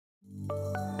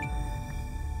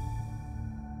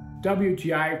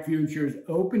WTI futures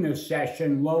opened the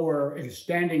session lower,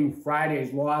 extending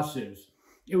Friday's losses.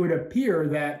 It would appear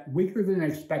that weaker than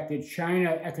expected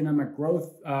China economic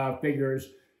growth figures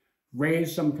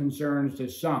raised some concerns to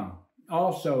some.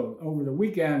 Also, over the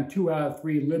weekend, 2 out of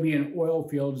 3 Libyan oil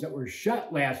fields that were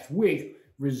shut last week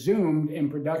resumed,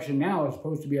 and production now is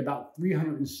supposed to be about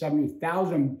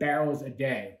 370,000 barrels a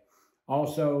day.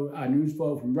 Also, news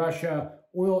flow from Russia,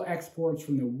 oil exports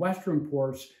from the Western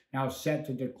ports now set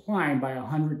to decline by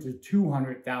 100 to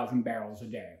 200,000 barrels a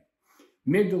day.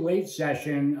 Mid to late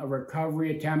session, a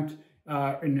recovery attempt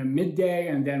in the midday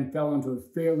and then fell into a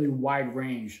fairly wide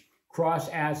range.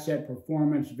 Cross-asset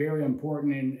performance, very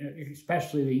important, in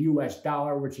especially the U.S.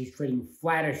 dollar, which is trading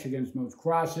flattish against most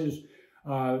crosses.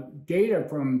 Data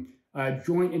from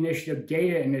Joint Initiative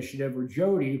Data Initiative, or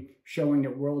JODI, showing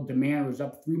that world demand was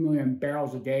up 3 million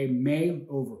barrels a day May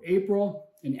over April.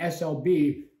 And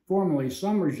SLB, formerly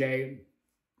Schlumberger,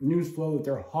 news flow that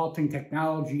they're halting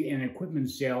technology and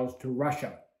equipment sales to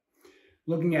Russia.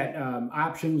 Looking at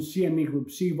options,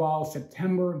 cmegroup C-vol,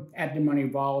 September at-the-money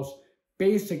vols,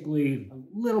 basically a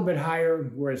little bit higher,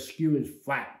 whereas skew is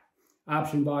flat.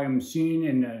 Option volume seen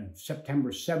in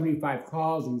September 75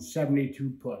 calls and 72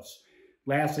 puts.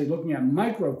 Lastly, looking at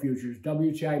micro futures,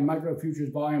 WTI micro futures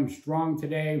volume strong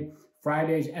today.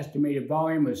 Friday's estimated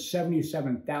volume was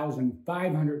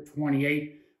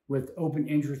 77,528 with open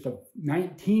interest of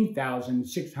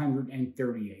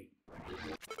 19,638.